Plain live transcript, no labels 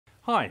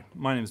Hi,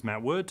 my name is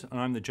Matt Wood and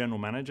I'm the General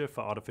Manager for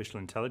Artificial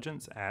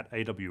Intelligence at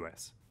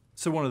AWS.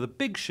 So one of the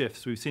big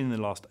shifts we've seen in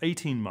the last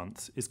 18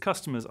 months is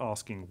customers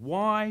asking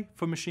why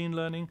for machine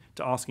learning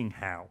to asking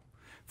how.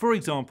 For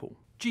example,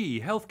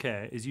 GE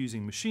Healthcare is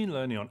using machine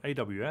learning on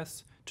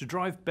AWS to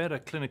drive better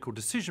clinical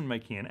decision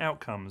making and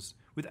outcomes,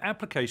 with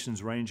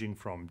applications ranging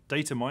from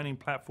data mining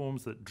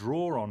platforms that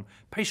draw on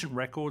patient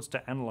records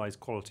to analyze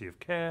quality of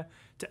care,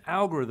 to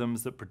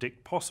algorithms that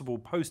predict possible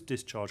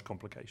post-discharge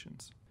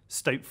complications.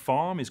 State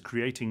Farm is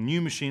creating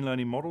new machine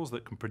learning models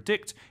that can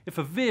predict if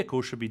a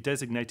vehicle should be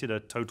designated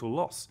a total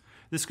loss.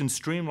 This can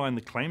streamline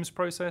the claims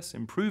process,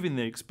 improving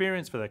the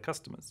experience for their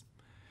customers.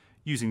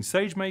 Using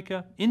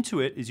SageMaker,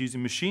 Intuit is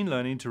using machine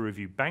learning to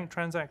review bank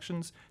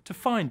transactions to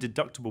find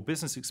deductible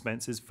business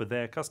expenses for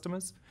their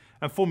customers.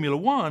 And Formula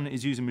One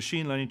is using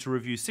machine learning to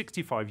review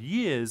 65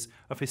 years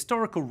of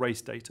historical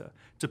race data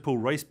to pull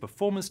race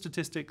performance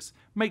statistics,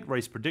 make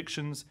race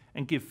predictions,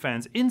 and give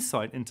fans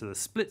insight into the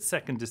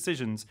split-second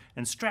decisions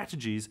and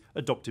strategies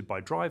adopted by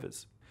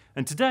drivers.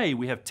 And today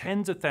we have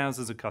tens of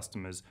thousands of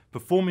customers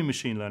performing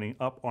machine learning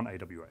up on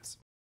AWS.